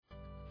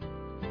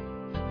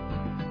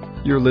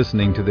You're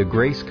listening to the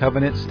Grace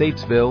Covenant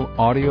Statesville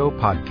audio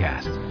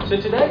podcast. So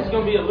today's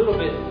going to be a little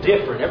bit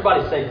different.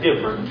 Everybody say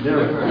different.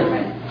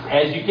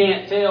 As you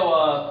can't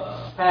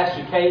tell,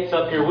 Pastor Kate's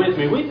up here with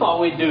me. We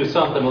thought we'd do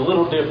something a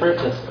little different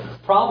that's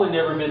probably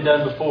never been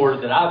done before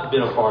that I've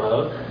been a part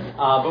of.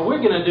 But we're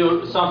going to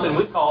do something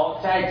we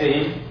call tag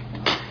team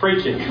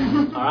preaching.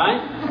 All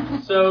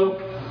right? So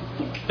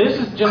this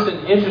is just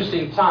an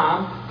interesting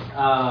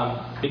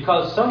time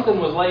because something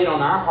was laid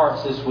on our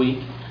hearts this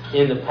week.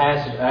 In the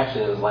passage,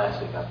 actually it was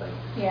last week, I think.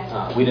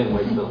 Yeah. We didn't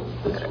wait until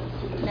this week.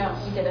 No,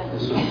 we didn't.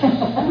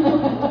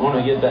 I want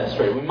to get that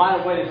straight. We might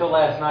have waited till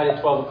last night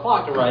at 12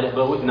 o'clock to write it,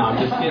 but no, I'm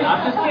just kidding.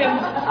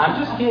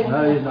 I'm just kidding.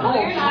 No, you're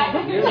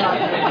not. You're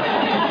not.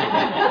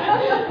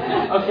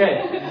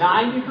 Okay,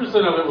 90%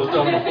 of it was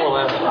done before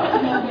last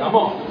night. Come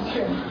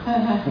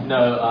on.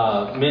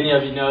 No, many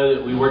of you know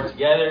that we work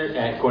together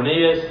at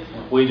Cornelius.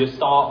 We just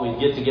thought we'd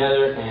get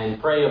together and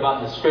pray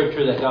about the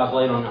scripture that God's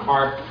laid on our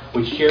heart.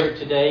 We share it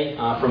today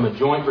from a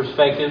joint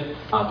perspective.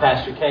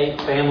 Pastor Kate,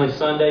 Family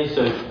Sunday,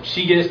 so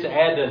she gets to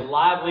add the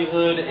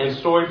livelihood and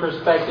story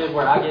perspective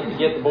where I get to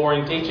get the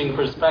boring teaching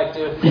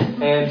perspective,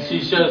 and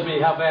she shows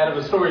me how bad of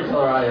a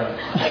storyteller I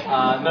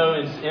am. No,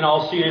 in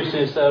all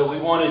seriousness, we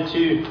wanted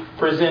to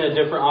present a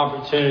different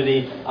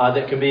opportunity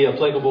that can be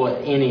applicable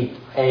at any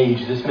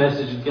age. This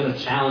message is going to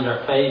challenge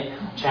our faith,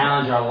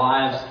 challenge our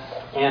lives,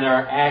 and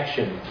our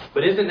action.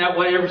 But isn't that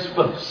what every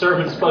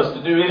sermon's supposed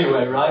to do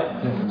anyway,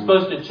 right? It's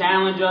supposed to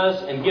challenge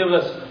us and give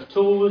us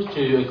tools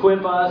to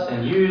equip us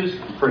and use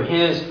for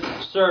His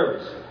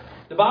service.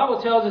 The Bible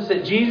tells us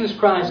that Jesus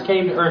Christ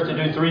came to earth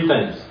to do three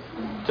things.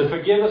 To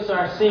forgive us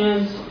our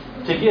sins,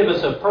 to give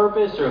us a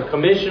purpose or a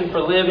commission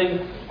for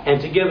living, and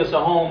to give us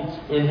a home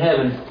in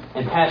heaven.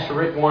 And Pastor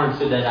Rick Warren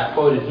said that. I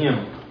quoted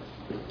him.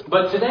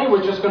 But today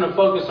we're just going to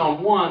focus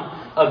on one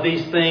of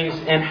these things,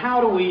 and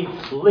how do we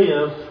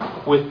live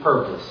with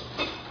purpose?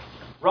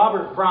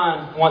 Robert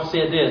Bryan once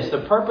said this: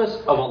 the purpose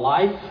of a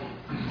life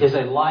is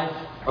a life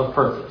of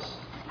purpose.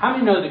 How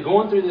many know that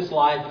going through this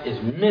life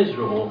is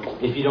miserable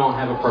if you don't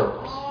have a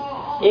purpose?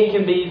 It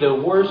can be the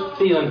worst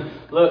feeling.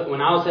 Look,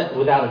 when I was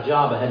without a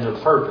job, I had no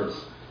purpose.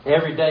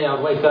 Every day I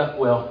would wake up,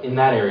 in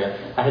that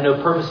area. I had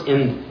no purpose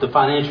in the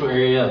financial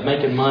area of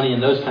making money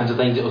and those kinds of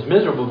things. It was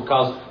miserable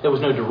because there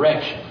was no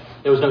direction.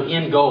 There was no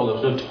end goal. There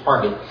was no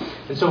target.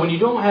 And so when you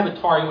don't have a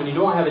target, when you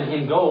don't have an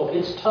end goal,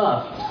 it's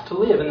tough to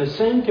live. And the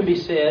same can be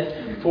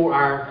said for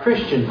our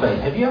Christian faith.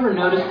 Have you ever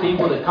noticed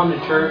people that come to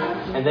church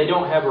and they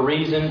don't have a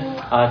reason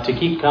to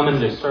keep coming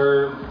to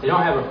serve? They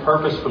don't have a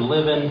purpose for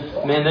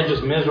living. Man, they're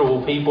just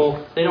miserable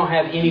people. They don't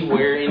have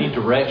anywhere, any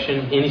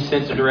direction, any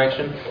sense of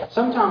direction.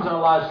 Sometimes our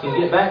lives can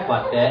get back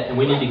like that, and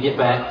we need to get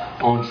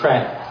back on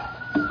track.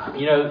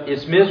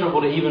 It's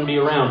miserable to even be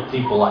around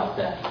people like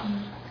that.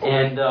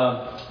 And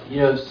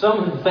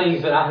some of the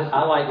things that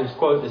I like this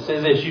quote that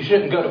says this: you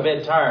shouldn't go to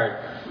bed tired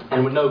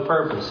and with no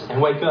purpose,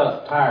 and wake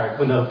up tired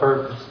with no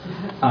purpose.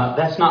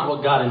 That's not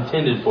what God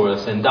intended for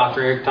us. And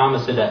Dr. Eric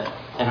Thomas said that.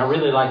 And I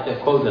really like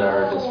that quote that I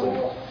heard this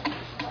week.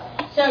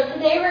 So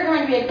today we're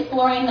going to be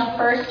exploring the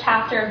first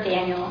chapter of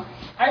Daniel.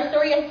 Our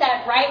story is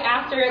set right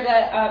after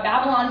the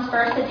Babylon's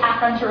first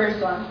attack on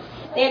Jerusalem.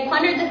 They had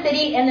plundered the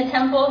city and the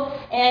temple,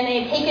 and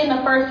they had taken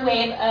the first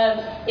wave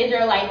of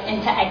Israelites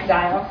into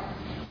exile.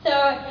 So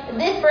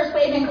this first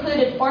wave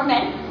included 4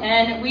 men,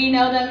 and we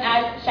know them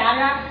as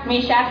Shadrach,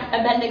 Meshach,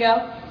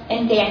 Abednego,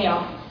 and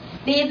Daniel.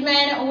 These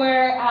men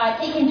were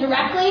taken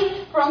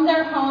directly from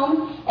their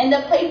home and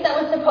the place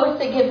that was supposed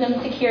to give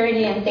them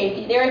security and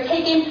safety. They were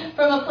taken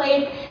from a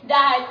place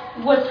that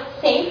was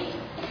safe,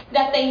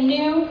 that they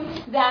knew,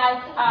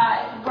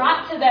 that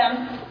brought to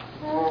them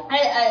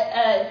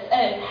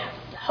a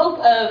hope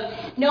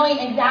of knowing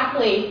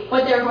exactly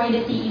what they were going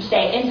to see each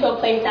day, into a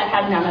place that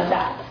had none of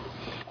that.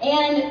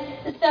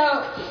 And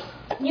so,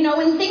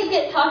 when things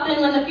get tough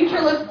and when the future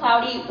looks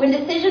cloudy, when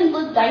decisions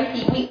look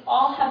dicey, we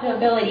all have the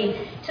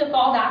ability to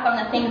fall back on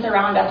the things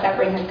around us that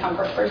bring us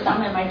comfort. For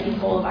some, it might be a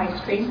bowl of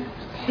ice cream.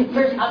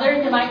 For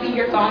others, it might be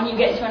your phone. You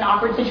get into an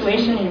awkward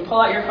situation and you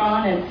pull out your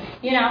phone and,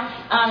 you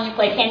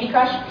play Candy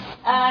Crush.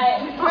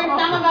 For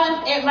some of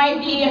us, it might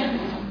be,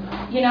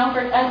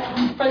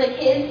 for the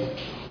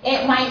kids,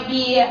 it might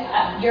be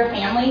your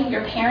family,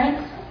 your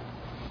parents.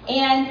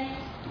 And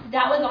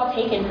that was all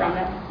taken from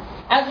them.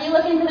 As we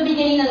look into the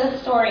beginning of the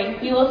story,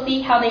 we will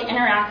see how they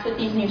interact with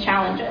these new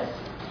challenges,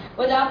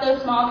 without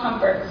those small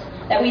comforts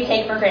that we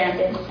take for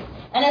granted.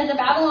 And as the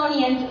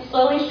Babylonians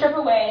slowly strip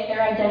away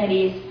their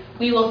identities,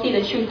 we will see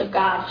the truth of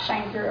God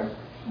shine through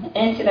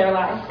into their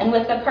lives, and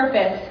with the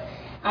purpose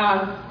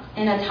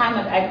in a time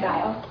of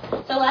exile.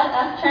 So let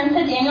us turn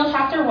to Daniel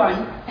chapter 1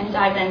 and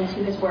dive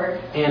into His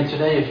Word. And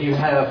today, if you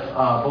have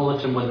a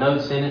bulletin with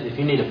notes in it, if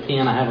you need a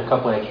pen, I have a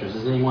couple extras.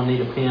 Does anyone need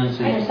a pen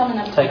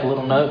to take a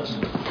little notes?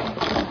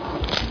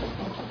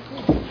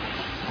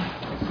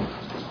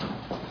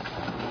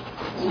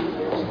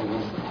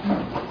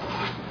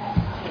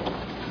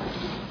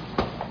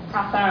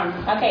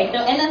 Awesome. Okay,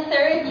 so in the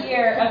 3rd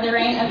year of the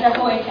reign of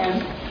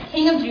Jehoiakim,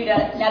 king of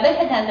Judah,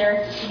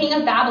 Nebuchadnezzar, king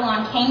of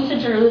Babylon, came to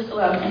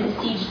Jerusalem and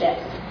besieged it.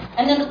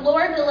 And then the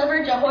Lord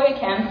delivered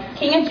Jehoiakim,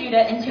 king of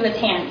Judah, into his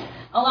hands,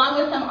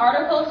 along with some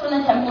articles from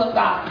the temple of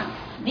God.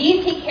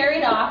 These he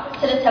carried off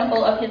to the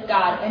temple of his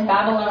God in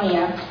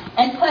Babylonia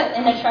and put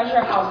in the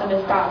treasure house of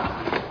his God.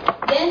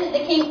 Then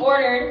the king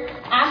ordered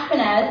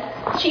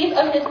Ashpenaz, chief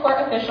of his court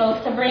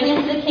officials, to bring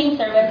into the king's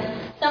service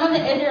some of the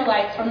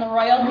Israelites from the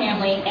royal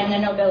family and the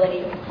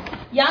nobility.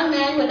 Young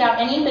men without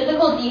any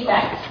physical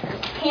defects,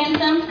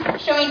 handsome,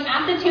 showing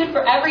aptitude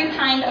for every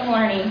kind of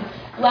learning,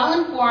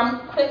 well-informed,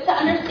 quick to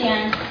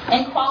understand,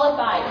 and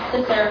qualified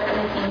to serve in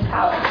the king's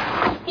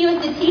palace. He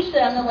was to teach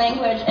them the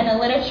language and the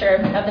literature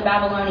of the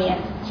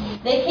Babylonians.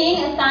 The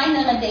king assigned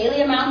them a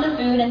daily amount of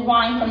food and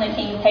wine from the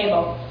king's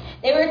table.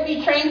 They were to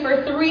be trained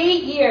for 3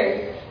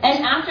 years,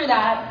 and after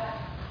that,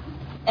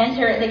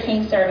 enter the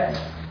king's service.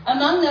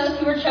 Among those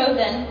who were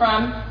chosen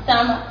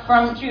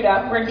from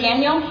Judah were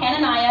Daniel,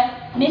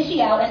 Hananiah,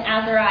 Mishael, and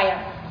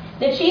Azariah.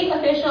 The chief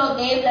official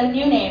gave them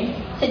new names.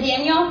 To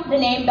Daniel, the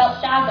name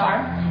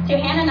Belshazzar. To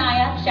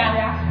Hananiah,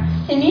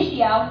 Shadrach. To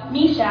Mishael,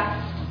 Meshach.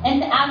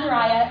 And to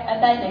Azariah,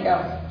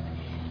 Abednego.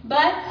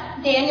 But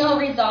Daniel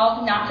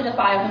resolved not to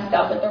defile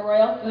himself with the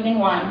royal food and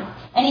wine,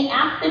 and he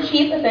asked the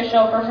chief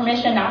official for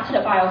permission not to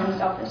defile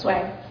himself this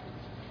way.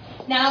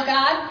 Now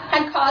God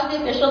had caused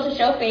the official to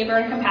show favor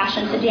and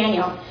compassion to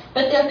Daniel,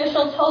 but the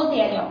official told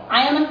Daniel,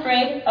 "I am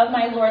afraid of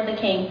my lord the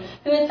king,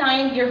 who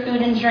assigned your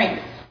food and drink.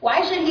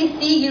 Why should he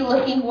see you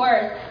looking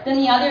worse than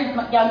the other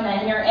young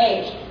men your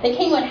age? The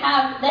king would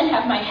then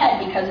have my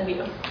head because of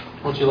you."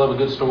 Don't you love a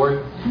good story?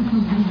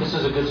 This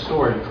is a good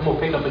story. We'll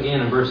pick up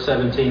again in verse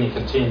 17 and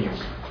continue.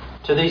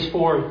 To these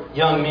 4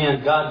 young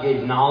men, God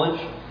gave knowledge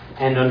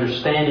and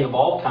understanding of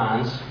all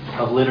kinds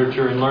of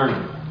literature and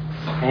learning.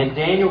 And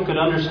Daniel could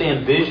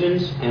understand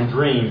visions and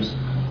dreams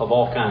of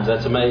all kinds.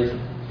 That's amazing.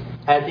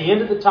 At the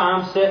end of the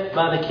time set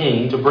by the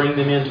king to bring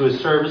them into his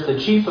service, the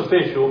chief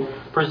official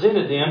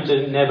presented them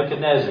to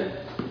Nebuchadnezzar.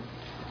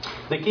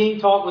 The king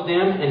talked with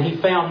them, and he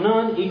found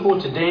none equal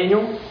to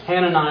Daniel,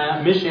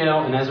 Hananiah,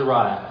 Mishael, and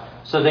Azariah.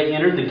 So they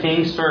entered the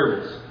king's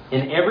service.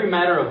 In every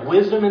matter of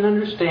wisdom and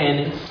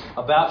understanding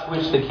about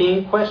which the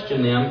king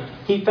questioned them,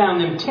 he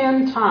found them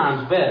 10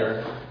 times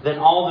better than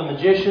all the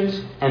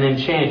magicians and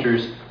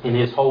enchanters in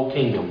his whole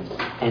kingdom.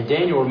 And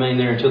Daniel remained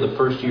there until the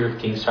first year of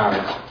King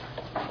Cyrus.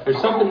 There's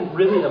something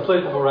really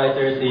applicable right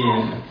there at the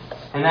end.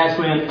 And that's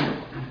when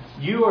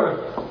you are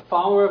a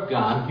follower of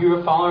God, you're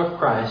a follower of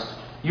Christ,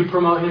 you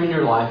promote Him in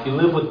your life, you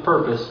live with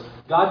purpose,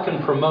 God can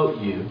promote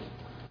you.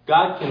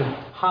 God can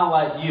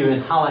highlight you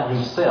and highlight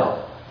Himself.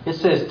 It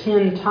says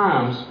 10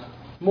 times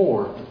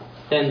more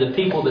than the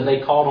people that they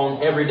called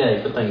on every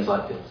day for things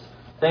like this.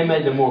 They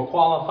made them more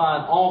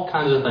qualified, all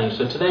kinds of things.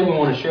 So today we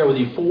want to share with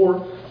you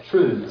 4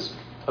 truths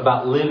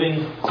about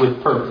living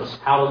with purpose,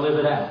 how to live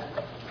it out.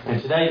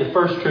 And today the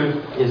first truth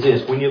is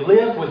this. When you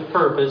live with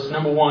purpose,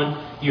 number 1,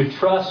 you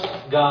trust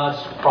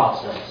God's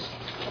process.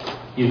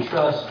 You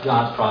trust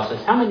God's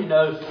process. How many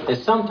know that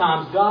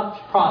sometimes God's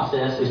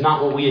process is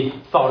not what we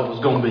thought it was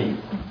going to be?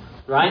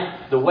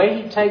 Right? The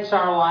way He takes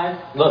our life,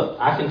 look,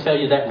 I can tell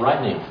you that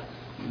right now.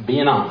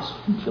 Being honest.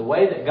 The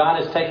way that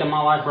God has taken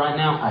my life right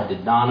now, I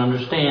did not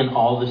understand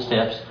all the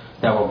steps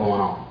that were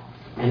going on.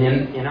 And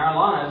in our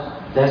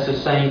lives, that's the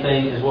same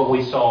thing as what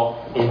we saw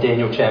in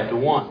Daniel chapter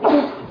 1.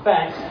 In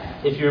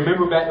fact, if you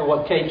remember back to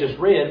what Kate just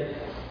read,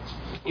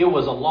 it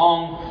was a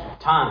long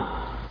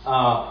time.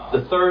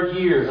 The 3rd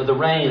year of the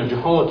reign of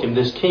Jehoiakim,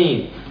 this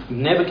king,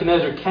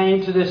 Nebuchadnezzar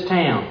came to this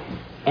town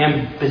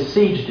and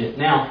besieged it.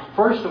 Now,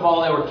 first of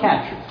all, they were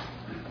captured.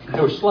 They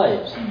were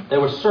slaves. They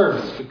were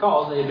servants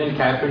because they had been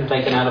captured and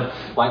taken out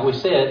of, like we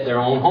said, their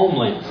own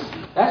homeland.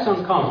 That's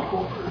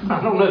uncomfortable.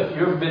 I don't know if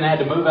you've ever had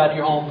to move out of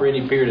your home for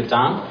any period of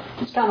time.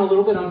 It's kind of a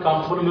little bit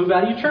uncomfortable to move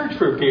out of your church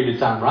for a period of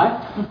time,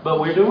 right? But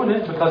we're doing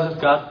it because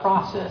it's God's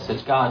process.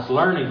 It's God's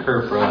learning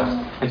curve for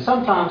us. And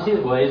sometimes His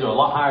ways are a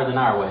lot higher than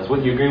our ways.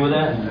 Wouldn't you agree with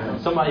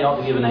that? Somebody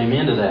ought to give an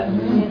amen to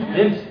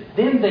that.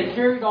 Then they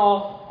carried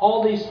off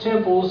all these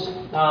temples,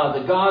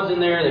 the gods in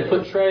there, they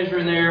put treasure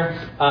in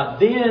there.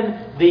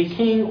 Then the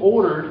king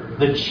ordered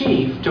the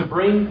chief to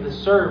bring the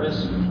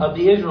service of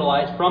the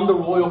Israelites from the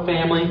royal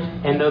family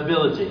and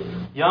nobility.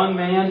 Young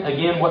man,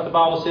 again, what the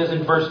Bible says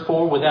in verse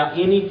 4, without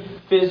any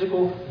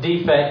physical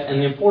defect.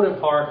 And the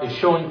important part is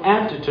showing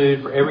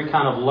aptitude for every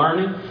kind of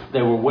learning.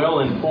 They were well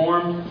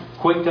informed,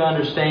 quick to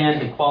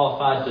understand, and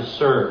qualified to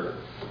serve.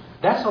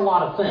 That's a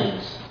lot of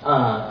things.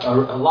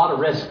 A lot of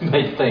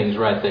resume things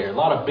right there. A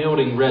lot of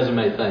building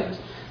resume things.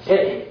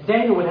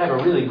 Daniel would have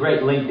a really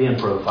great LinkedIn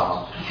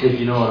profile, if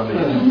you know what I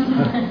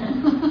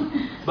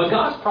mean. But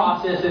God's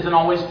process isn't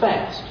always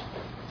fast.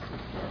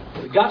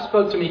 God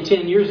spoke to me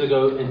 10 years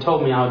ago and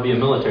told me I would be a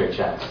military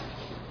chaplain.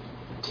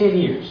 10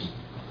 years.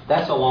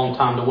 That's a long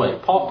time to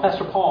wait.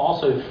 Pastor Paul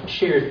also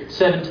shared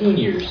 17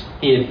 years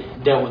he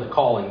had dealt with a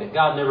calling. That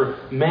God never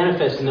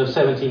manifested in those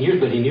 17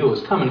 years, but He knew it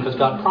was coming because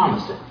God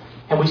promised it.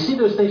 And we see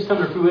those things come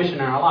to fruition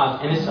in our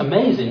lives. And it's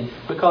amazing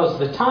because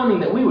the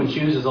timing that we would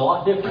choose is a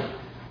lot different.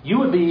 You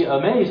would be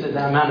amazed at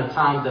the amount of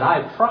times that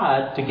I've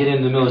tried to get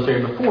into the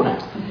military before now.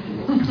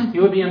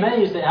 You would be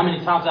amazed at how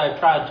many times I've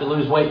tried to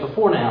lose weight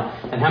before now,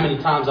 and how many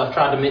times I've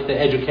tried to meet the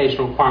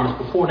educational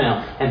requirements before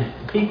now, and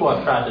people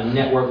I've tried to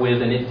network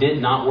with, and it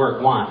did not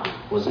work. Why?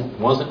 It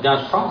wasn't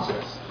God's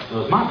process. It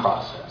was my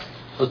process.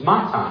 It was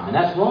my time, and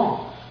that's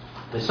wrong.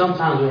 But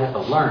sometimes we have to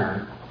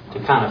learn to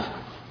kind of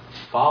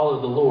follow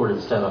the Lord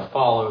instead of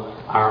follow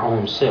our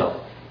own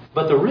self.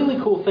 But the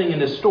really cool thing in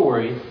this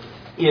story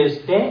is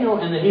Daniel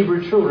and the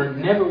Hebrew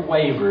children never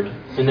wavered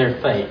in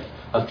their faith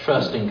of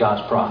trusting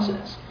God's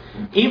process.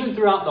 Even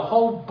throughout the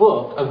whole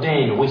book of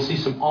Daniel, we see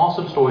some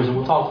awesome stories, and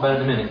we'll talk about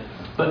it in a minute,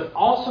 but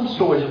awesome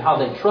stories of how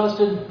they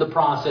trusted the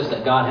process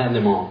that God had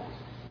them on.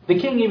 The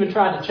king even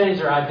tried to change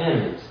their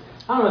identities.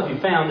 I don't know if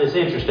you found this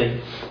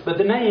interesting, but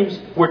the names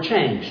were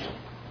changed.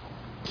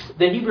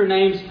 The Hebrew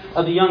names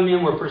of the young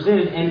men were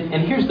presented,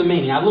 and here's the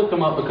meaning. I looked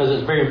them up because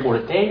it's very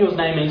important. Daniel's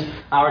name means,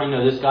 I already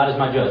know this, God is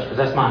my judge, because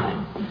that's my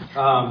name.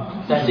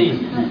 That's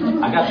easy.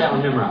 I got that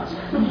one memorized.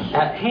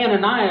 At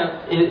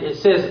Hananiah, it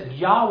says,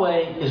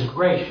 Yahweh is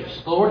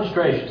gracious. The Lord is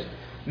gracious.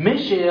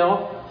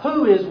 Mishael,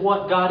 who is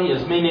what God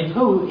is, meaning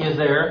who is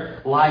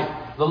there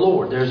like the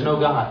Lord? There's no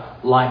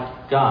God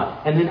like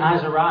God. And then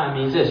Azariah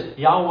means this,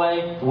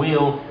 Yahweh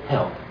will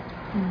help.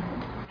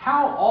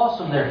 How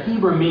awesome their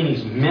Hebrew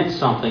meanings meant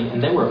something,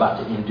 and they were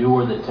about to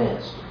endure the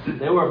test.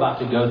 They were about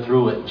to go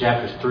through it,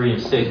 chapters 3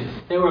 and 6.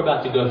 They were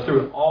about to go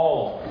through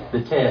all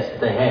the tests that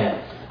they had.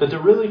 But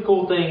the really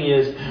cool thing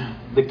is,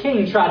 the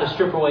king tried to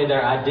strip away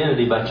their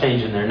identity by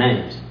changing their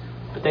names.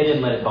 But they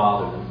didn't let it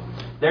bother them.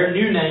 Their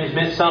new names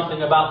meant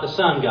something about the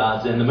sun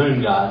gods and the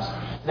moon gods.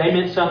 They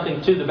meant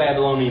something to the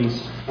Babylonians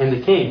and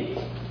the king.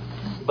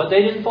 But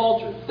they didn't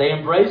falter. They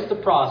embraced the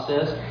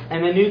process,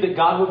 and they knew that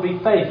God would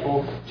be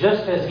faithful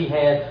just as He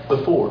had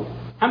before.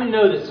 How many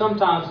know that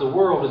sometimes the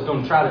world is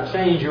going to try to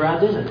change your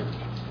identity?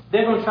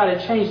 They're going to try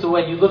to change the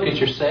way you look at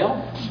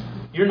yourself.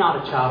 You're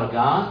not a child of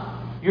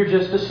God. You're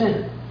just a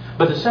sinner.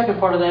 But the second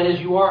part of that is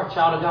you are a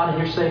child of God and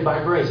you're saved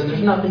by grace. And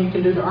there's nothing you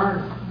can do to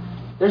earn it.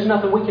 There's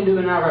nothing we can do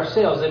in and of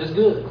ourselves that is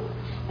good.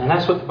 And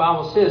that's what the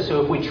Bible says.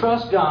 So if we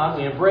trust God,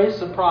 we embrace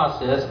the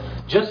process,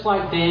 just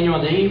like Daniel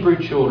and the Hebrew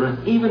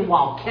children, even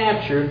while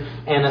captured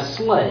and a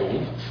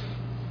slave,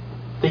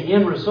 the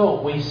end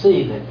result we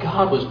see that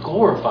God was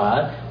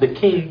glorified. The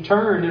king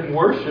turned and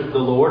worshipped the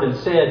Lord and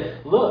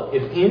said, look,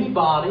 if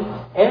anybody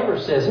ever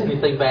says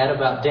anything bad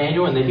about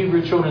Daniel and the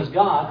Hebrew children's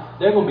God,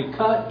 they're going to be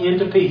cut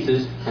into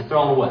pieces and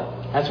thrown away.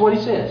 That's what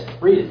he says.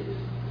 Read it.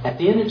 At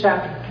the end of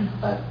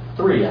chapter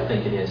 3, I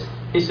think it is.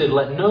 He said,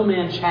 let no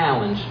man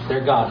challenge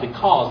their God,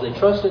 because they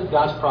trusted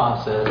God's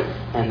process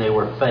and they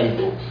were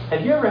faithful.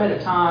 Have you ever had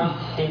a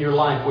time in your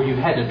life where you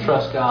had to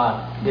trust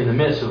God in the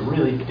midst of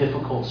really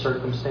difficult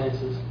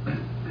circumstances?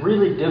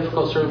 Really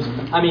difficult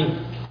circumstances. I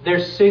mean,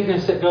 there's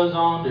sickness that goes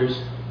on. There's,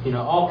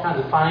 all kinds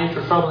of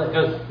financial trouble that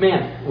goes.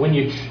 Man, when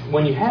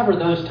you have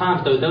those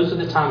times, though, those are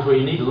the times where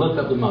you need to look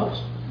up the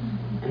most.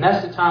 And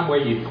that's the time where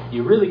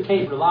you really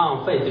can't rely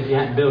on faith if you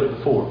hadn't built it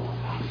before.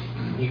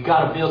 You've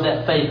got to build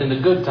that faith in the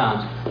good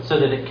times so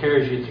that it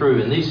carries you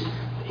through. And these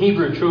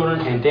Hebrew children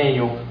and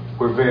Daniel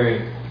were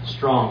very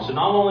strong. So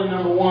not only,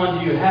 number one,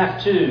 do you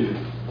have to,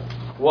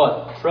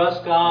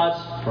 trust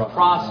God's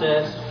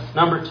process.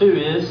 Number two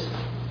is,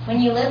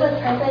 when you live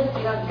with purpose,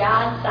 you have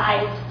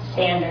God-sized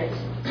standards.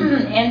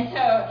 And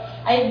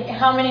so,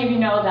 how many of you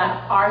know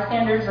that our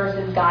standards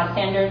versus God's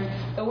standards,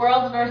 the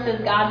world's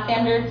versus God's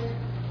standards,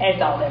 it's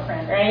all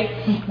different, right?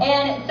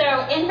 And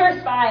so in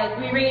verse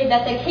 5, we read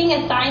that the king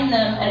assigned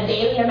them a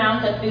daily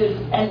amount of food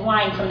and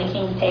wine from the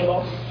king's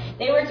table.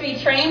 They were to be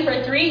trained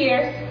for 3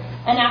 years,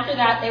 and after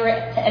that they were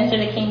to enter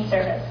the king's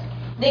service.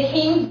 The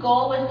king's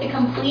goal was to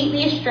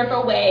completely strip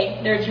away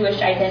their Jewish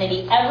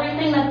identity.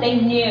 Everything that they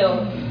knew,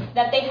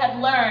 that they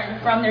had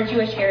learned from their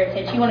Jewish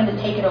heritage, he wanted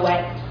to take it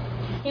away.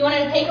 He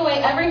wanted to take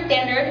away every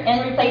standard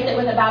and replace it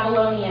with a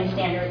Babylonian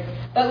standard.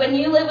 But when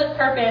you live with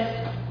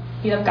purpose,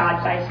 you have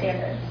God-sized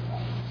standards.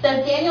 So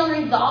Daniel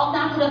resolved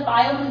not to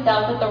defile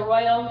himself with the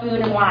royal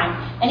food and wine,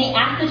 and he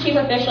asked the chief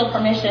official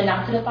permission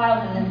not to defile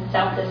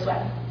himself this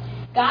way.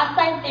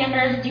 God-sized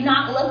standards do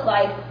not look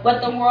like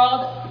what the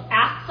world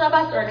asks of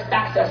us or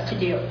expects us to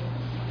do.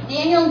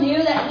 Daniel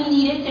knew that he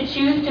needed to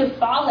choose to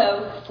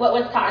follow what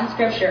was taught in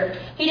Scripture.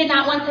 He did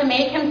not want to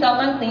make himself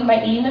unclean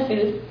by eating the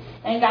food,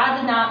 and God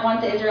did not want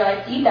the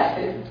Israelites to eat that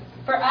food.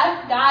 For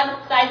us,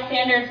 God-sized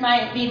standards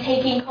might be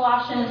taking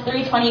Colossians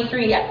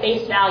 3:23 at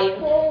face value.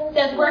 It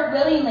says, work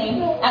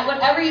willingly at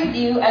whatever you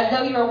do as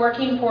though you are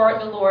working for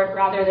the Lord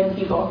rather than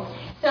people.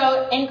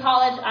 So in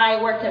college,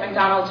 I worked at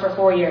McDonald's for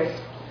 4 years.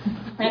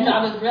 And so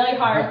it was really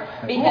hard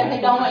because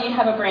they don't want you to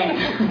have a brain.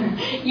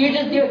 You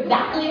just do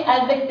exactly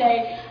as they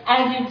say,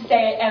 as you'd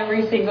say it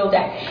every single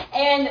day.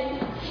 And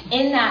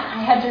in that,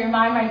 I had to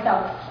remind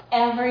myself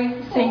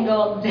every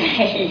single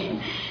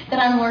day that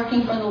I'm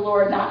working for the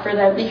Lord, not for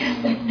them.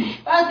 Because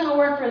if I was going to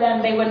work for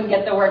them, they wouldn't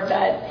get the work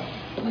that,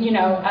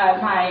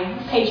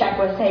 my paycheck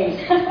was saved.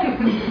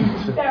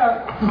 So,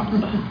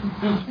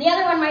 the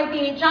other one might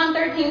be John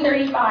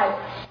 13:35.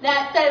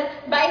 that says,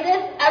 "By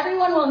this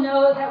everyone will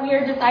know that we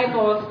are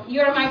disciples.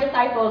 You are my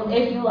disciples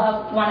if you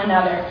love one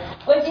another."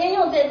 What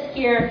Daniel did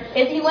here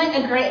is he went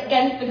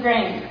against the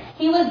grain.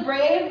 He was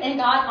brave, and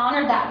God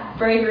honored that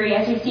bravery,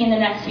 as you see in the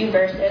next few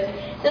verses. It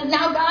says,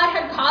 "Now God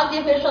had caused the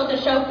official to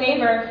show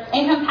favor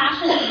and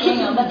compassion to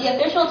Daniel, but the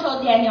official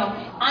told Daniel,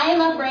 'I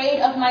am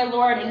afraid of my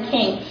Lord and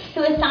King,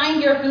 who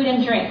assigned your food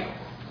and drink.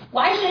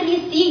 Why should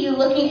he see you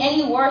looking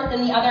any worse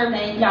than the other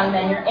young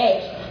men your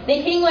age?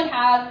 The king would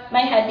have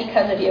my head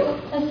because of you.'"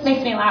 This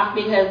makes me laugh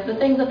because the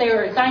things that they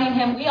were assigning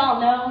him, we all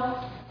know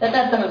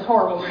that stuff is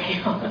horrible for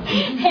you.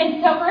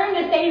 And so for him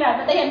to say that,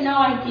 but they had no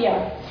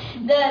idea.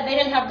 They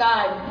didn't have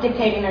God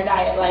dictating their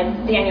diet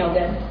like Daniel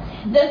did.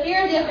 The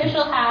fear the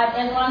official had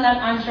is one that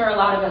I'm sure a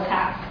lot of us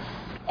have.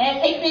 And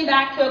it takes me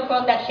back to a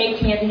quote that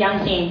shaped me as a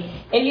young teen.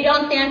 "If you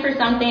don't stand for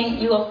something,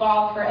 you will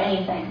fall for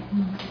anything."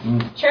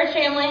 Church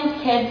families,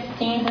 kids,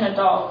 teens, and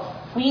adults,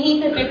 we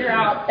need to figure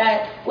out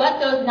what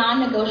those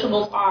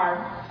non-negotiables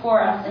are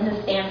for us and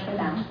to stand for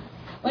them.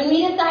 When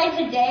we decide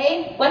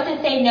today what to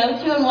say no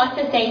to and what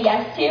to say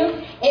yes to,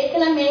 it's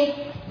going to make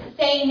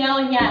saying no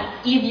and yes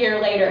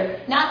easier later.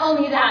 Not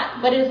only that,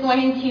 but it's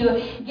going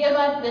to give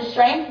us the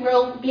strength.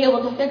 We'll be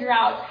able to figure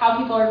out how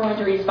people are going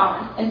to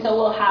respond. And so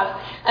we'll have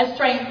a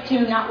strength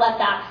to not let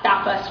that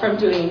stop us from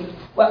doing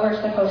what we're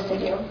supposed to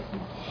do.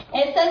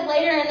 It says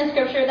later in the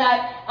scripture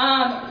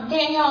that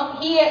Daniel,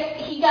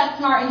 he got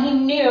smart and he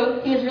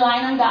knew he was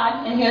relying on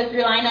God and he was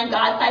relying on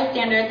God-sized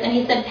standards. And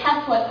he said,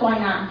 "Test what's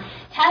going on.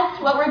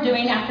 Test what we're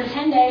doing after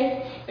 10 days.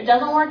 If it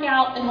doesn't work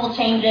out, then we'll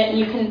change it and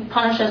you can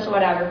punish us or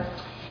whatever."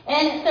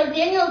 And so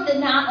Daniel did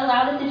not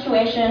allow the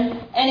situation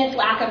and its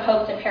lack of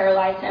hope to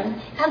paralyze him.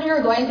 As we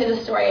were going through the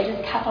story, I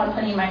just kept on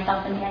putting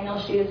myself in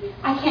Daniel's shoes.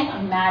 I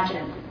can't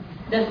imagine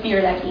the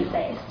fear that he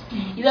faced.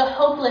 The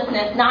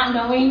hopelessness, not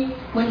knowing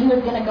when he was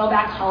going to go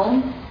back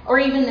home, or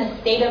even the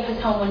state of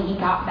his home when he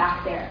got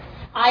back there.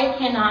 I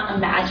cannot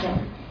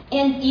imagine.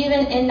 And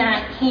even in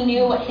that, he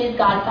knew what his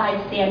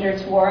God-sized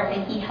standards were,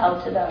 and he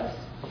held to those.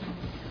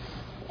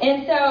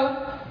 And so,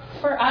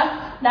 for us,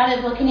 that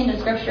is looking into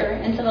Scripture,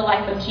 into the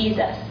life of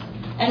Jesus,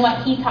 and what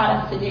he taught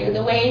us to do,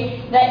 the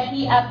way that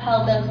he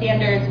upheld those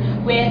standards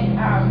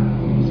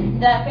with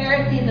the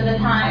Pharisees of the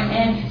time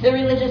and the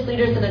religious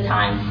leaders of the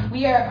time.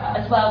 We are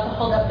as well to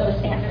hold up those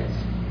standards.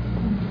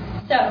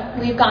 So,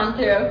 we've gone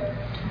through.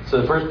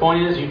 So the first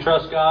point is you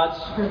trust God's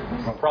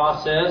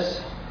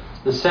process.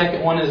 The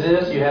second one is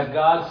this: you have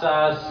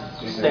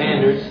God-sized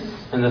standards.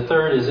 And the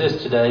third is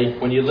this today: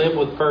 when you live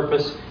with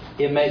purpose,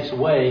 it makes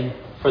way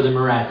for the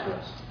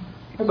miraculous.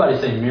 Everybody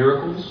say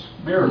miracles.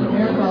 Miracles.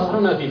 I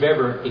don't know if you've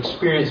ever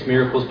experienced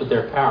miracles, but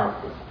they're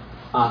powerful.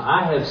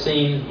 I have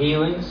seen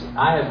healings.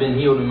 I have been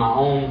healed in my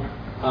own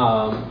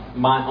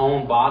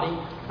body.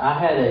 I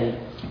had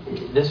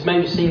this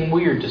may seem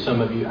weird to some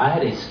of you. I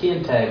had a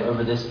skin tag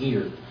over this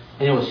ear,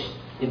 and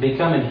it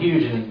becoming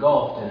huge and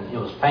engulfed, and it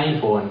was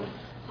painful. And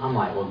I'm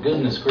like, well,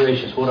 goodness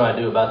gracious, what do I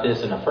do about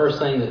this? And the first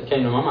thing that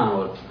came to my mind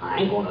was, I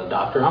ain't going to the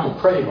doctor. I'm going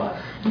to pray about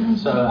it.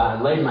 So I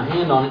laid my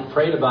hand on it,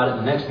 prayed about it,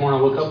 and the next morning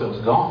I woke up, it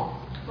was gone.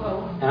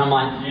 And I'm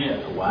like,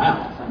 yeah,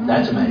 wow,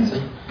 that's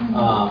amazing.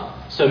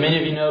 So many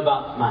of you know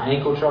about my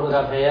ankle trouble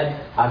that I've had.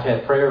 I've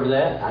had prayer over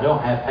that. I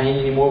don't have pain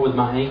anymore with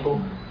my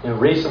ankle. And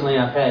recently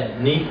I've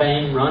had knee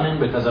pain running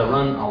because I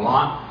run a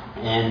lot.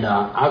 And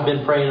I've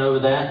been praying over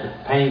that.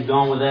 The pain's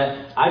gone with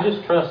that. I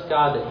just trust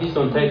God that He's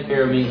going to take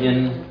care of me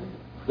in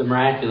the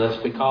miraculous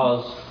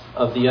because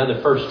of the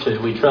other first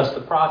two. We trust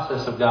the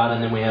process of God,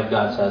 and then we have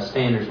God-sized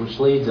standards, which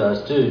leads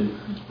us to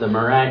the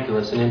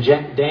miraculous. And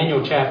in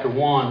Daniel chapter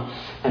 1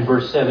 and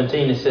verse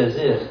 17, it says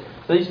this: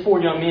 "To these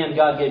 4 young men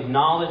God gave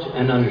knowledge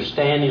and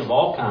understanding of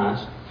all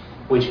kinds,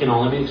 which can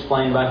only be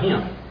explained by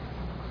Him.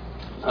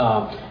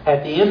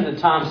 At the end of the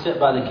time set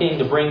by the king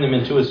to bring them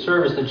into his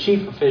service, the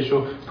chief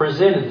official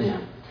presented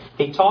them.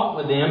 He talked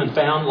with them and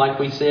found, like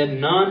we said,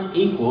 none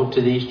equal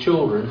to these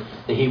children,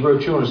 the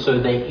Hebrew children. So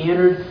they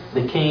entered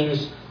the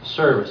king's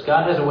service."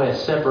 God has a way of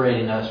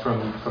separating us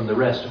from the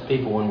rest of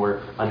people when we're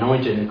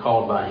anointed and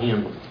called by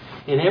Him.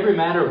 "In every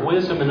matter of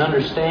wisdom and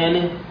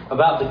understanding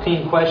about the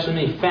king questioned,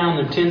 He found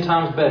them 10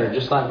 times better,"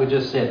 just like we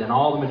just said, "than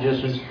all the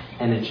magicians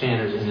and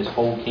enchanters in His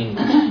whole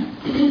kingdom."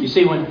 You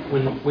see,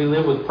 when we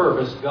live with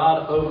purpose,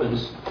 God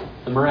opens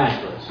the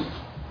miraculous.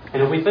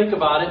 And if we think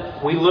about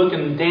it, we look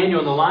in Daniel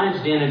in the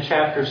lion's den in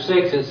chapter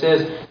 6. It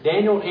says,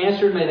 "Daniel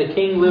answered, 'May the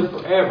king live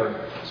forever.'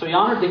 So he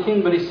honored the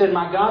king, but he said,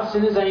 'My God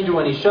sent His angel,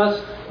 and He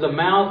shuts the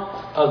mouth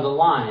of the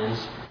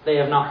lions. They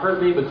have not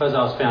hurt me because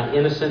I was found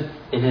innocent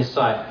in His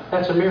sight.'"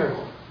 That's a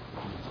miracle.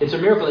 It's a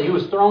miracle that he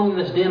was thrown in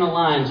this den of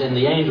lions and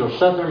the angels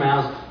shut their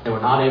mouths. They were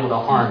not able to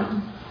harm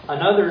him.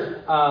 Another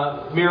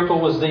miracle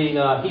was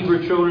the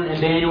Hebrew children and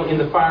Daniel in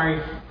the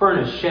fiery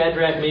furnace,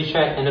 Shadrach,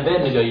 Meshach, and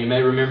Abednego. You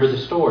may remember the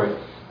story.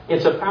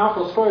 It's a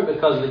powerful story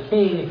because the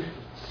king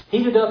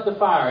heated up the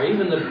fire.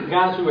 Even the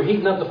guys who were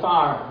heating up the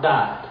fire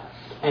died.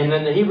 And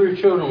then the Hebrew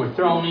children were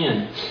thrown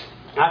in.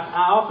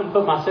 I often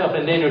put myself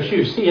in Daniel's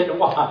shoes. He had to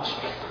watch.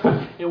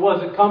 It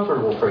wasn't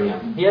comfortable for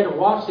him. He had to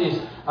watch these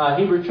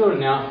Hebrew children.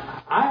 Now,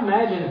 I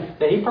imagine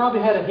that he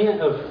probably had a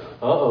hint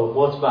of,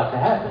 what's about to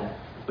happen.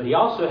 But he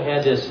also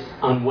had this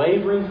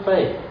unwavering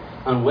faith,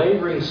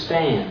 unwavering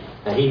stand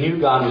that he knew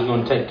God was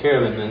going to take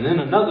care of him. And then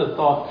another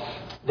thought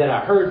that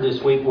I heard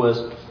this week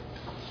was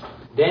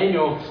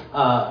Daniel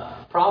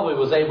probably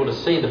was able to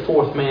see the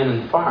fourth man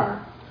in the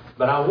fire.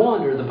 But I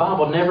wonder, the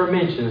Bible never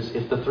mentions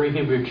if the 3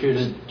 Hebrew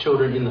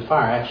children in the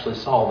fire actually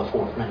saw the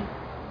fourth man.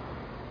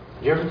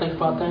 Did you ever think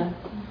about that?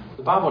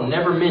 The Bible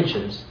never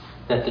mentions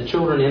that the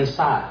children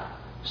inside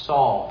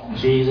saw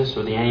Jesus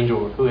or the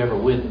angel or whoever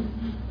with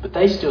them. But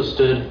they still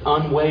stood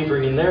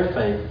unwavering in their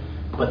faith.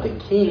 But the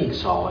king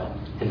saw it,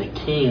 and the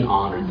king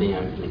honored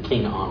them, and the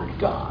king honored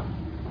God.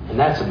 And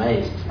that's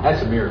amazing.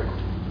 That's a miracle.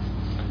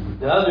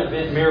 The other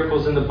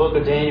miracles in the book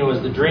of Daniel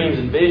is the dreams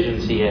and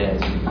visions he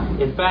has.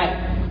 In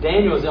fact,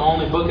 Daniel is the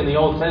only book in the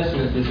Old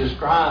Testament that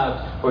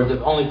describes, or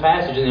the only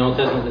passage in the Old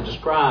Testament that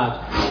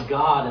describes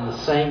God in the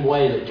same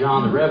way that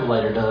John the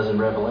Revelator does in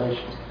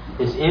Revelation.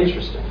 It's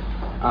interesting.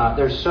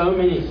 There's so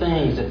many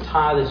things that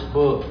tie this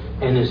book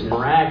and is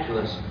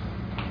miraculous.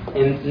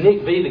 And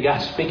Nick V, the guy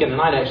speaking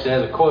tonight, actually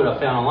has a quote I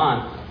found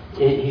online.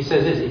 He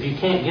says this: if you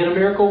can't get a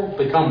miracle,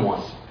 become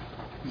one.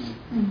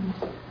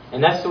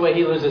 And that's the way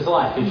he lives his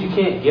life. If you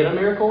can't get a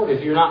miracle,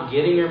 if you're not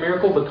getting your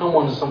miracle, become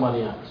one to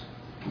somebody else.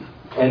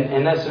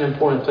 And that's an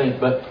important thing.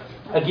 But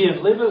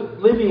again,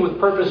 living with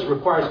purpose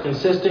requires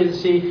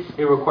consistency,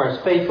 it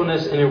requires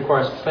faithfulness, and it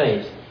requires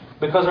faith.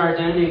 Because our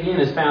identity, again,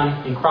 is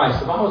found in Christ.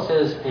 The Bible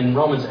says in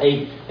Romans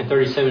 8 and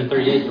 37 and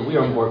 38 that we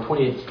are more,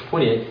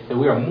 28, that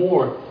we are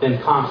more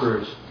than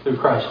conquerors through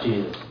Christ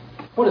Jesus.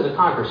 What is a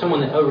conqueror? Someone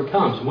that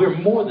overcomes. We're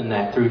more than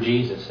that through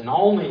Jesus. And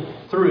only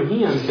through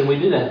Him can we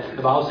do that.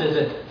 The Bible says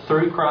that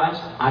through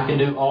Christ, I can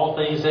do all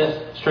things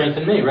that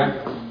strengthen me,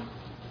 right?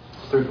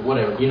 Through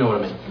whatever, you know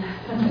what I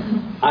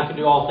mean. I can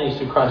do all things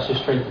through Christ who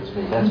strengthens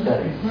me. That's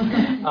better.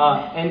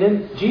 And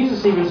then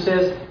Jesus even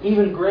says,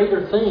 even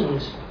greater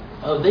things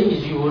of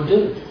these you will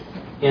do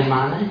in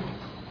my name.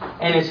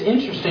 And it's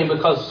interesting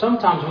because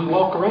sometimes we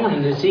walk around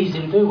and it's easy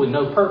to do with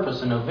no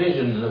purpose and no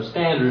vision and no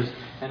standards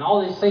and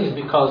all these things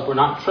because we're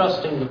not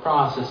trusting the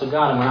process of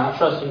God and we're not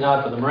trusting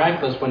God for the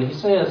miraculous when He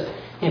says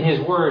in His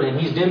Word, and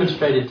He's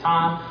demonstrated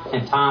time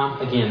and time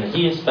again that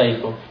He is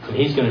faithful and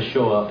He's going to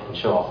show up and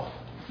show off.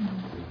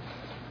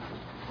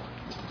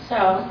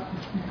 So,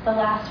 the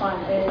last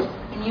one is,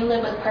 when you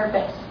live with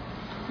purpose,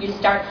 you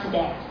start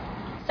today.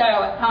 So,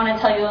 I want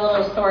to tell you a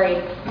little story.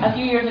 A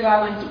few years ago,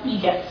 I went to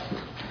Egypt.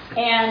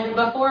 And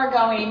before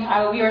going,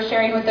 we were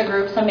sharing with the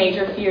group some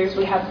major fears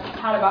we had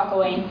about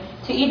going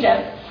to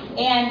Egypt.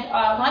 And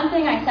one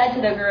thing I said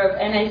to the group,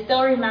 and I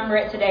still remember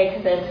it today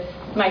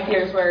because my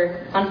fears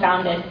were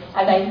unfounded,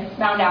 as I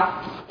found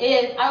out,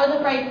 is I was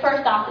afraid,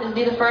 first off, it would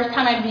be the first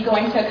time I'd be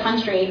going to a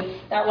country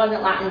that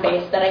wasn't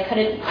Latin-based, that I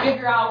couldn't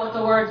figure out what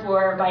the words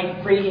were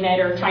by reading it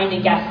or trying to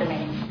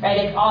guesstimate, right?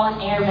 It's all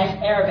in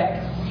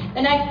Arabic.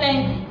 The next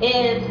thing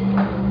is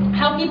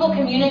how people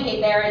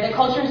communicate there. The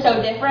culture is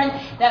so different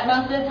that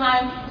most of the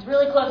time it's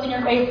really close in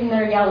your face and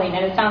they're yelling,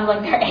 and it sounds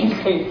like they're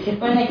angry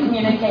when they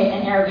communicate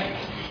in Arabic.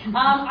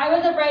 I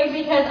was afraid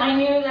because I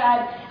knew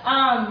that,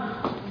 I'm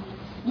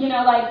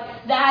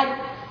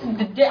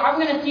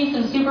going to see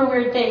some super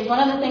weird things. One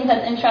of the things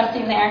that's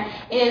interesting there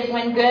is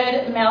when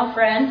good male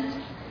friends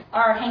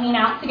are hanging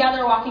out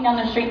together, walking down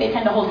the street, they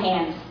tend to hold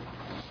hands.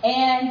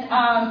 And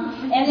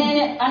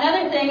then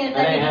another thing is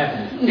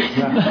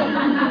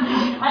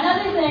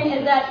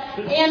that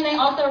and they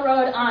also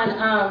rode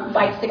on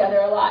bikes together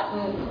a lot,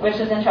 which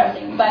is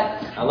interesting.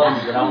 But I love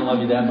you, but I don't love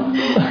you that much.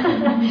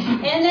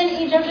 And then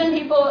Egyptian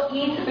people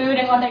eat food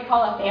in what they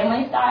call a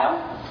family style,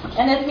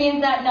 and this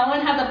means that no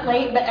one has a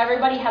plate, but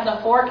everybody has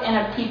a fork and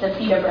a piece of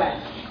pita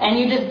bread. And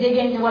you just dig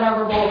into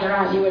whatever bowls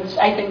around you, which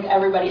I think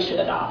everybody should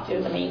adopt. It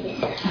was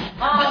amazing.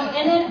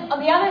 And then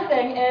the other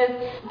thing is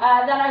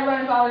that I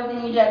learned while I was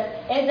in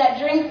Egypt is that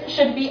drinks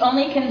should be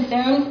only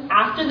consumed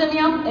after the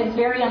meal. It's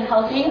very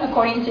unhealthy,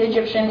 according to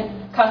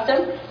Egyptian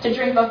custom, to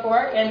drink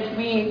before. And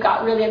we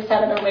got really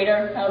upset at our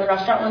waiter at the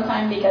restaurant one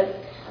time because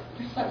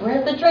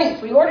where's the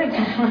drinks? We ordered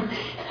them.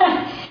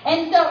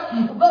 And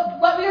so, but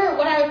what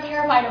I was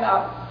terrified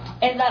about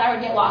is that I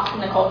would get lost in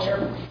the culture,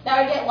 that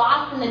I would get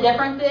lost in the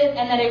differences,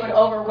 and that it would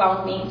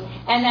overwhelm me,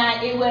 and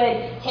that it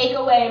would take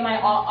away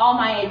all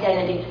my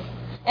identity.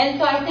 And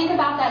so I think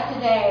about that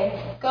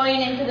today,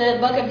 going into the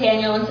book of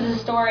Daniel, into the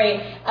story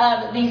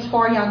of these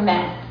 4 young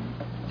men,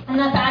 and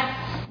the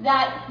fact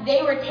that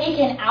they were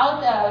taken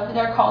out of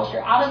their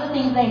culture, out of the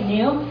things they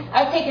knew.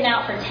 I was taken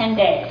out for 10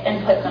 days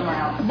and put somewhere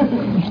else.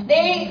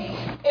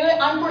 It was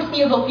an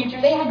unforeseeable future.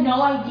 They had no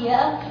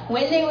idea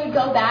when they would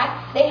go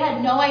back. They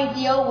had no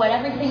idea what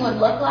everything would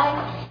look like.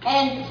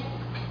 And,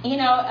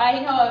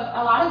 I know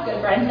a lot of good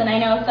friends, and I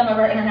know some of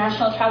our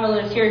international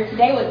travelers here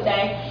today would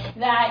say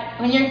that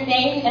when you're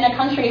staying in a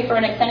country for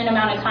an extended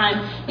amount of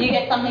time, you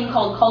get something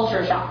called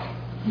culture shock.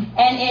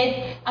 And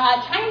it's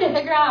trying to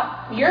figure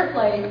out your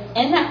place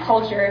in that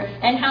culture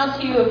and how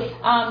to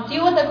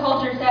do what the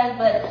culture says,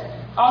 but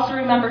also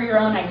remember your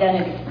own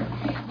identity.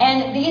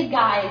 And these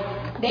guys,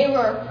 they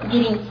were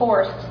getting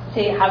forced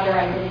to have their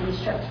identity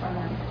stripped from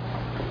them.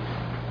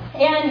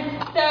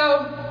 And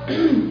so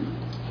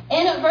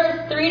in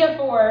verse 3 to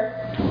 4,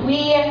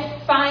 we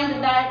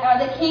find that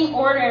the king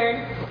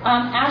ordered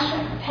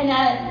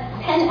Ashpenaz,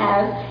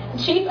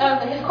 chief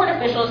of his court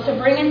officials, to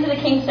bring into the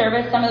king's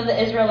service some of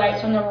the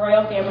Israelites from the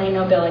royal family and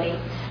nobility.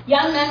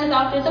 Young men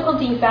without physical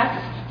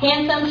defects,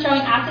 handsome,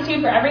 showing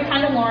aptitude for every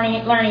kind of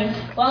learning,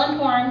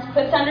 well-informed,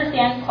 quick to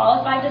understand,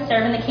 qualified to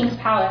serve in the king's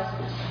palace.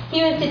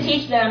 He was to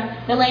teach them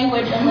the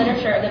language and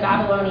literature of the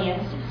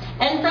Babylonians.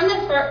 And from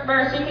this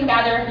verse, we can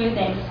gather a few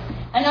things.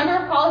 A number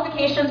of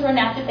qualifications were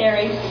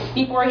necessary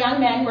before young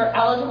men were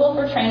eligible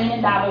for training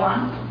in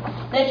Babylon.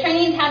 The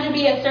trainings had to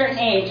be a certain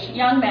age.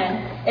 Young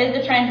men is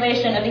the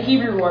translation of the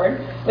Hebrew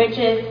word, which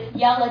is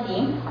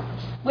yeladim,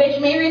 which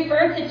may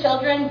refer to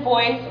children,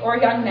 boys, or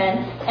young men.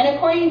 And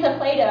according to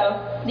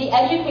Plato, the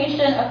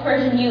education of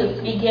Persian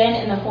youths began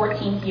in the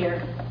 14th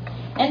year.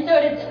 And so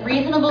it is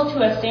reasonable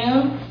to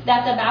assume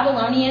that the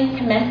Babylonians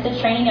commenced the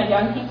training of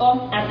young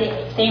people at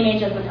the same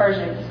age as the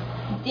Persians.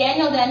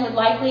 Daniel then would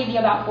likely be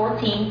about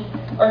 14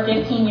 or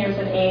 15 years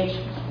of age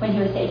when he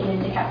was taken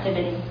into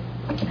captivity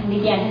and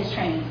began his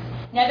training.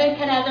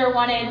 Nebuchadnezzar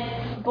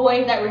wanted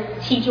boys that were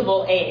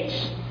teachable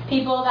age,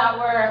 people that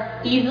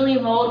were easily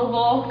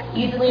moldable,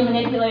 easily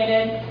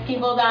manipulated,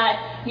 people that,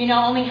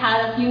 only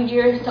had a few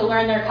years to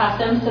learn their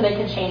customs so they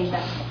could change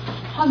them.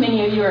 How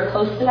many of you are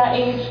close to that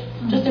age?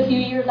 Just a few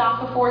years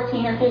off of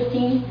 14 or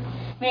 15?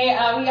 We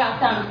got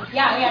some, we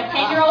got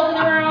 10-year-olds in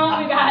the room,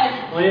 we got,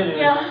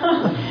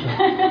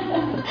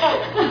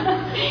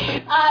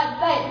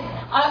 but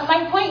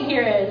my point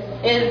here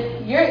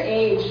is your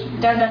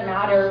age doesn't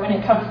matter when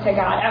it comes to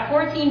God. At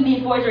 14,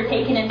 these boys were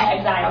taken into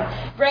exile,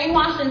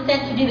 brainwashed and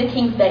sent to do the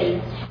king's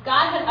bidding.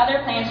 God had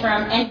other plans for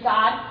them, and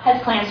God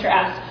has plans for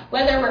us.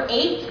 Whether we're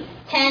 8,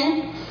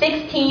 10,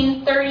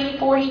 16, 30,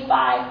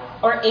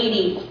 45, or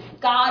 80,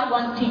 God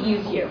wants to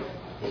use you.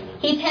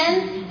 We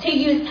tend to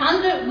use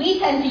tons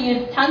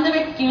of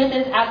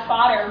excuses as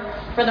fodder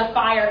for the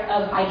fire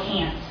of I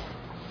can't.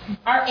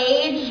 Our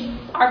age,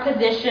 our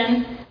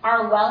position,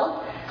 our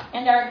wealth,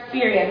 and our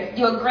experience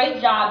do a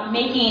great job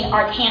making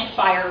our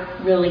campfire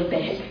really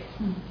big.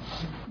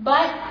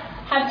 But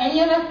have any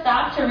of us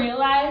stopped to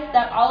realize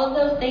that all of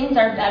those things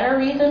are better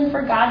reasons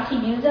for God to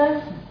use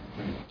us?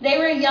 They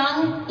were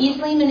young,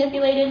 easily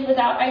manipulated,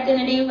 without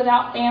identity,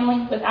 without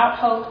family, without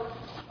hope,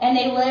 and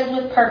they lived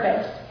with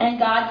purpose. And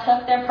God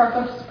took their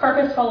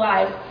purposeful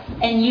lives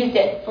and used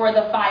it for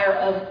the fire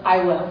of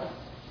I will.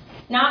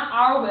 Not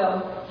our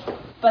will,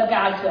 but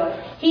God's will.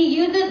 He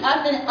uses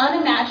us in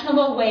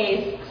unimaginable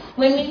ways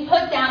when we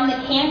put down the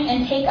can't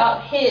and take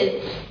up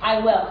His I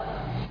will.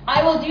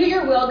 I will do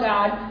your will,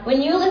 God.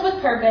 When you live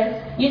with purpose,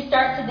 you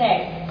start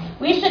today.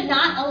 We should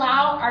not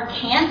allow our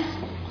can'ts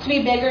to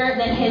be bigger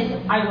than His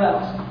I will.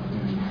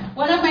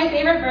 One of my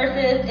favorite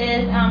verses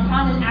is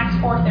found in Acts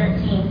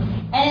 4:13.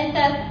 And it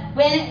says,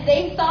 when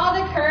they saw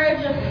the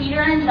courage of Peter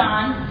and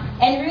John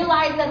and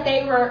realized that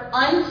they were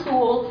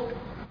unschooled,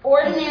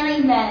 ordinary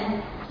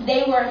men,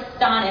 they were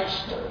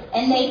astonished.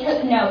 And they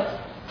took note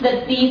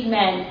that these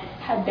men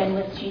had been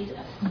with Jesus.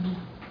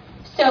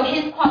 So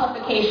His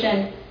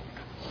qualification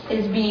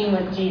is being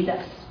with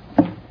Jesus.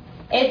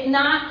 It's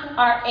not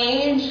our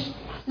age,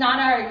 it's not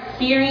our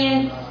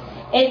experience,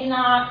 it's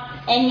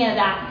not any of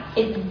that.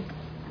 It's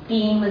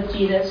being with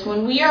Jesus.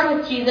 When we are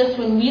with Jesus,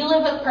 when we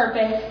live with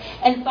purpose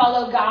and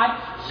follow God,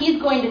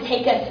 He's going to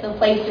take us to the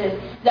places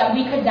that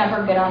we could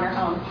never get on our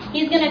own.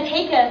 He's going to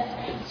take us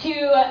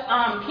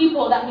to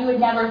people that we would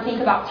never think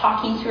about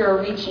talking to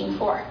or reaching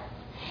for.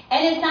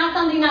 And it's not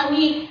something that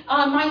we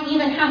might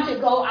even have to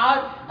go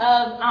out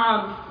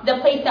of the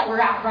place that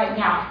we're at right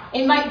now.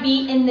 It might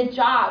be in the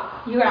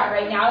job you're at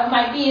right now. It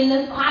might be in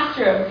this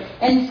classroom,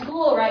 in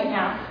school right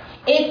now.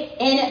 It's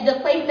in the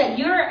place that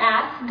you're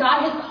at.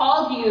 God has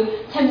called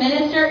you to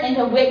minister and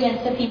to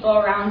witness to people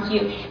around you.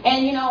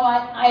 And you know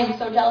what? I am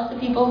so jealous of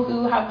people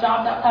who have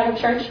jobs outside of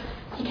church,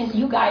 because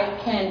you guys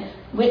can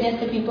witness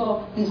to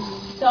people in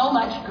so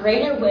much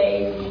greater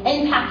ways,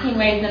 impacting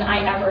ways than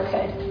I ever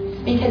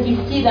could. Because you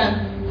see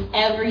them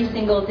every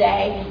single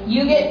day.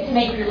 You get to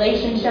make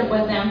relationship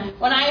with them.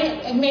 When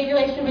I make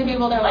relationship with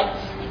people, they're like,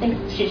 I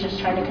think she's just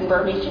trying to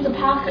convert me. She's a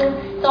pastor.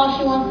 That's all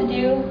she wants to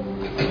do.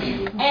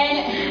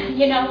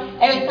 And,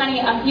 it was funny.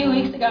 A few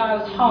weeks ago, I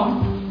was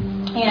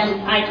home.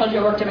 And I told you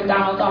I worked at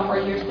McDonald's all 4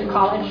 years through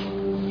college.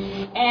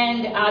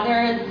 And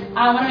there's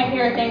one of my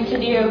favorite things to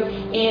do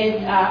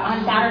is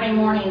on Saturday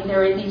mornings, there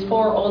were these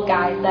 4 old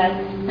guys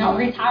that,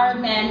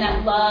 retired men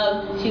that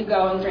love to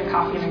go and drink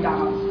coffee at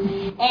McDonald's.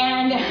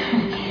 And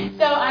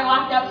so I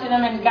walked up to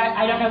them, and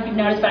I don't know if you've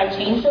noticed, but I've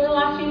changed over the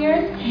last few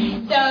years.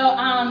 So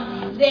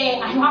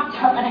I walked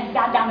up and I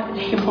sat down at the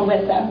table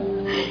with them.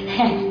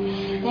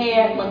 And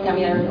they looked at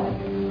me and they were like,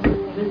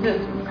 this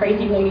is a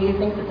crazy lady who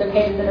thinks it's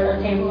okay to sit at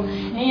our table.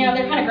 And,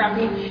 they're kind of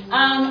grumpy.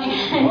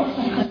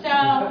 And so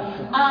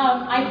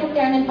I sit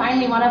there, and then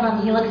finally one of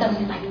them, he looks up and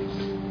he's like,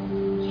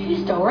 you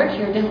used to work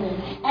here, didn't you?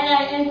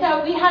 And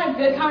so we had a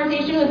good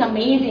conversation. It was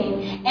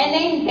amazing. And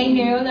they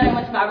knew that I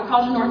went to Bible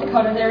college in North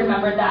Dakota. They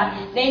remembered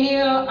that. They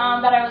knew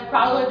that I was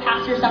probably a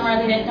pastor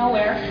somewhere. They didn't know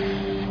where.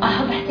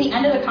 At the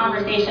end of the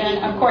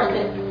conversation, of course,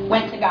 it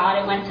went to God,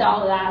 it went to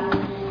all of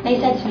that. They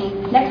said to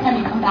me, next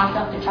time you come back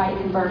up to try to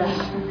convert us.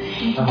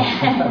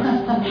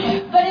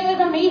 But it was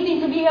amazing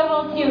to be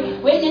able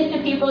to witness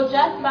to people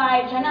just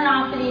by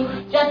generosity,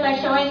 just by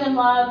showing them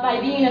love,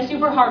 by being a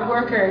super hard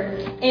worker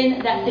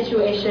in that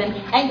situation.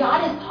 And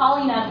God is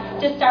calling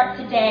us to start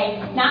today,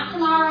 not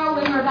tomorrow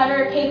when we're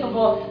better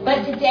capable,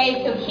 but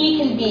today so He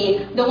can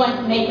be the one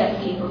to make us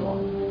capable.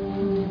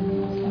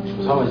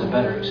 There's always a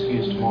better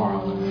excuse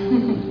tomorrow.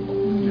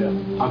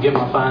 I'll get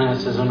my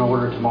finances in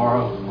order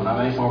tomorrow. When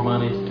I make more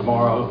money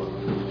tomorrow,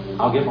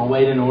 I'll get my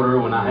weight in order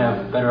when I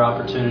have better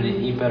opportunity to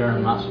eat better and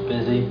I'm not so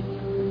busy.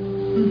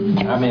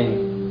 I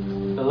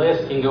mean, the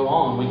list can go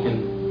on. We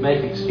can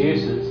make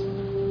excuses.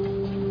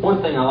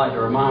 One thing I like to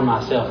remind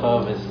myself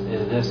of is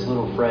this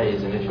little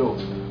phrase, and if you'll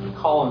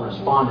call and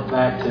respond it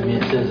back to me,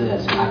 it says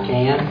this: I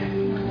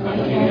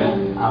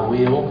can, I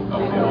will,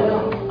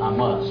 I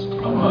must.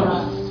 I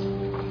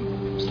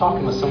was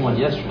talking with someone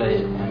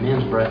yesterday at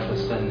men's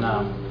breakfast, and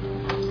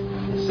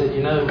they said,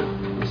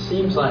 it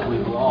seems like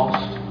we've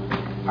lost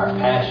our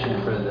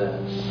passion for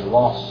the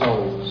lost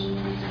souls.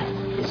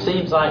 It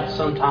seems like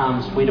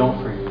sometimes we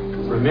don't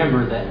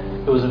remember that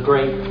it was a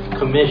great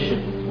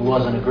commission. It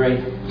wasn't a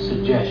great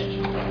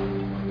suggestion.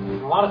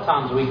 And a lot of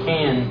times we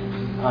can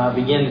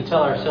begin to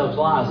tell ourselves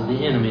lies of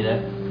the enemy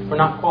that we're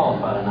not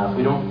qualified enough,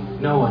 we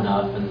don't know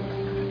enough,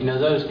 and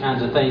those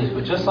kinds of things.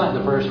 But just like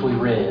the verse we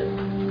read,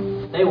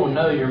 they will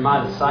know you're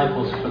my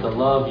disciples for the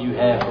love you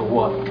have for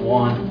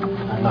one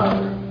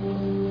another.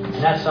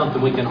 And that's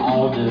something we can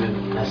all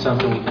do. That's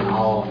something we can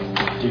all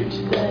do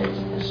today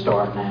and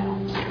start now.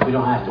 We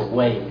don't have to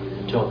wait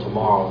until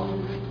tomorrow.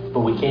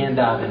 But we can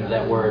dive into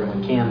that word,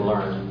 and we can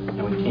learn,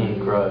 and we can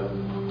grow.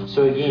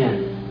 So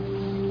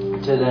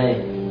again,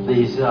 today,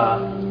 these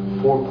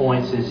 4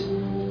 points is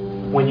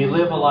when you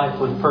live a life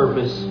with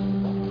purpose,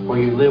 or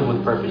you live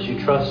with purpose, you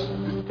trust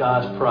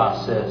God's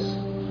process.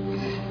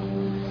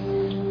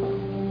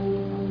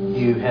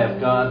 You have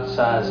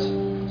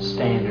God-sized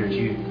standards.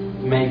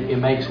 It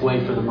makes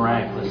way for the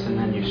miraculous, and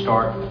then you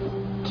start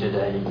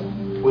today.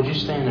 Would you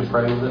stand and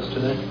pray with us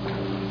today?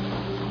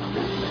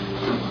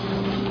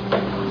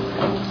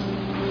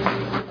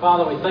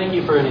 Father, we thank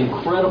you for an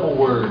incredible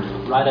word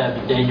right out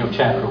of Daniel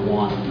chapter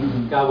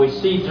 1. God, we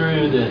see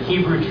through the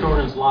Hebrew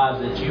children's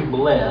lives that you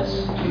bless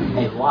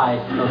a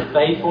life of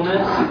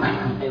faithfulness,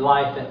 a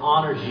life that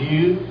honors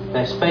you,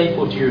 that's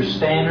faithful to your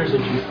standards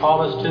that you've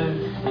called us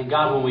to. And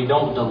God, when we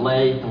don't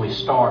delay and we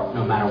start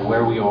no matter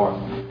where we are.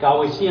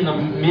 God, we see in the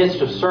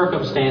midst of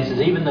circumstances,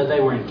 even though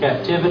they were in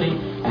captivity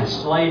and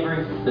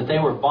slavery, that they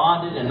were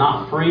bonded and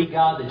not free,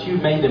 God, that you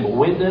made them a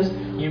witness.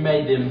 You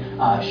made them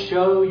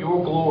show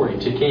your glory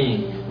to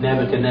King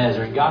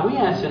Nebuchadnezzar. And God, we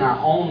ask in our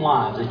own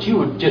lives that you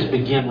would just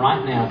begin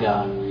right now,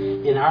 God,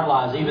 in our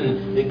lives,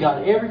 even,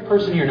 God, every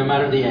person here, no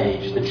matter the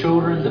age, the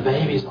children, the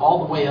babies, all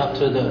the way up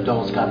to the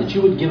adults, God, that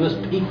you would give us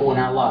people in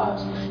our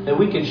lives that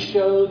we could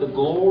show the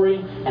glory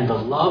and the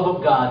love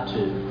of God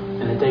to,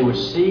 and that they would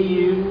see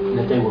you, and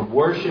that they would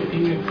worship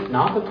you,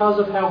 not because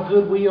of how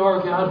good we are,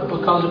 God, but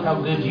because of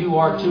how good you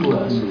are to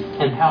us,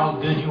 and how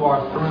good you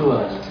are through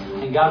us.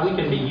 And God, we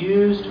can be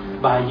used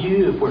by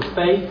you if we're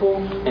faithful,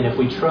 and if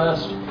we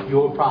trust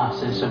your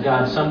process. So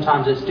God,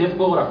 sometimes it's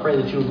difficult. I pray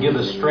that you would give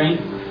us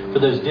strength for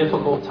those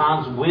difficult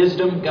times,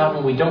 wisdom, God,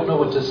 when we don't know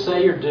what to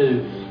say or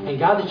do. And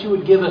God, that you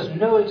would give us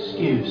no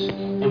excuse,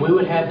 and we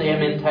would have the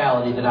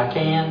mentality that I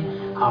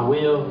can, I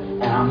will,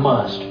 and I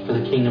must for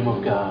the kingdom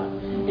of God.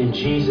 In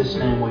Jesus'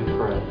 name we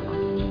pray.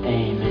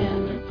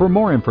 Amen. For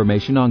more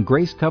information on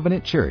Grace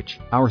Covenant Church,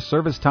 our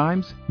service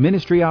times,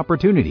 ministry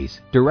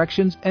opportunities,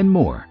 directions, and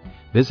more,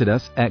 visit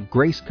us at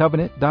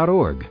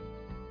gracecovenant.org.